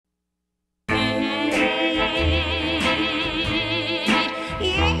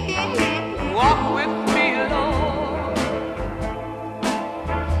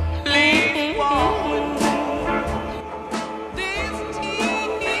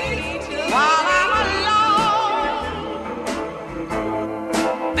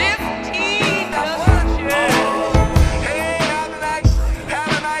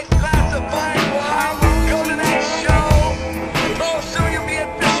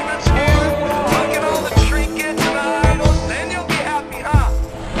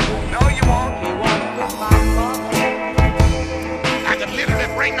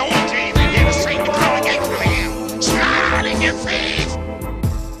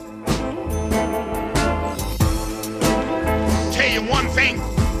anything.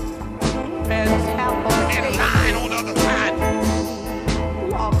 And lying on the other side.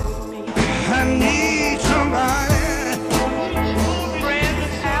 I need somebody.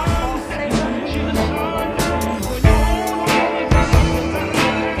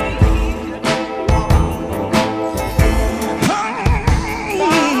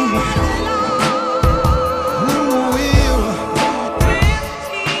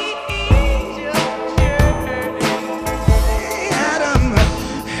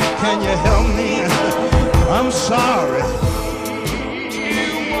 Can you help me? I'm sorry.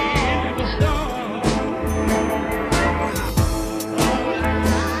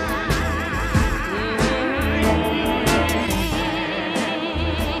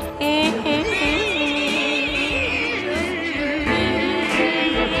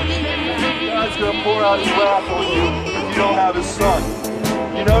 God's gonna pour out his wrath on you if you don't have his son.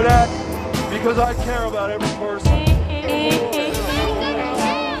 You know that? Because I care about every person.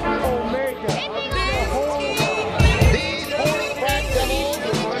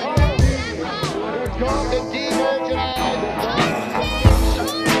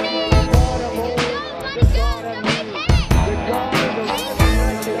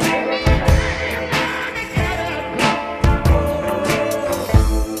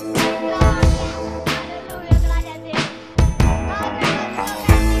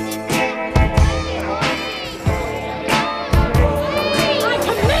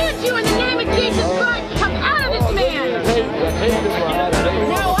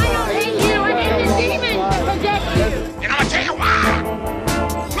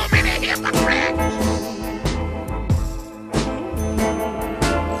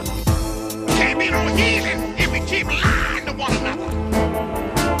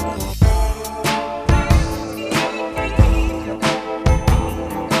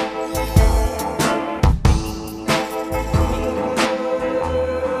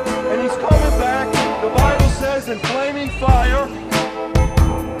 In flaming fire.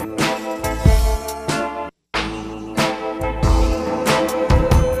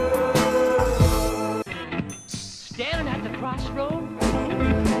 Standing at the crossroad,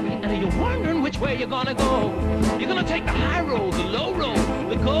 and you're wondering which way you're gonna go. You're gonna take the high road, the low road,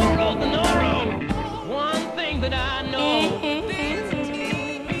 the gold road, the no road. One thing that I know,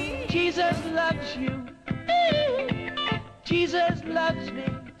 Jesus loves you. Jesus loves me.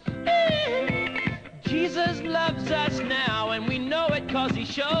 Jesus loves us now, and we know it 'cause he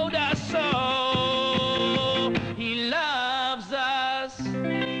showed us.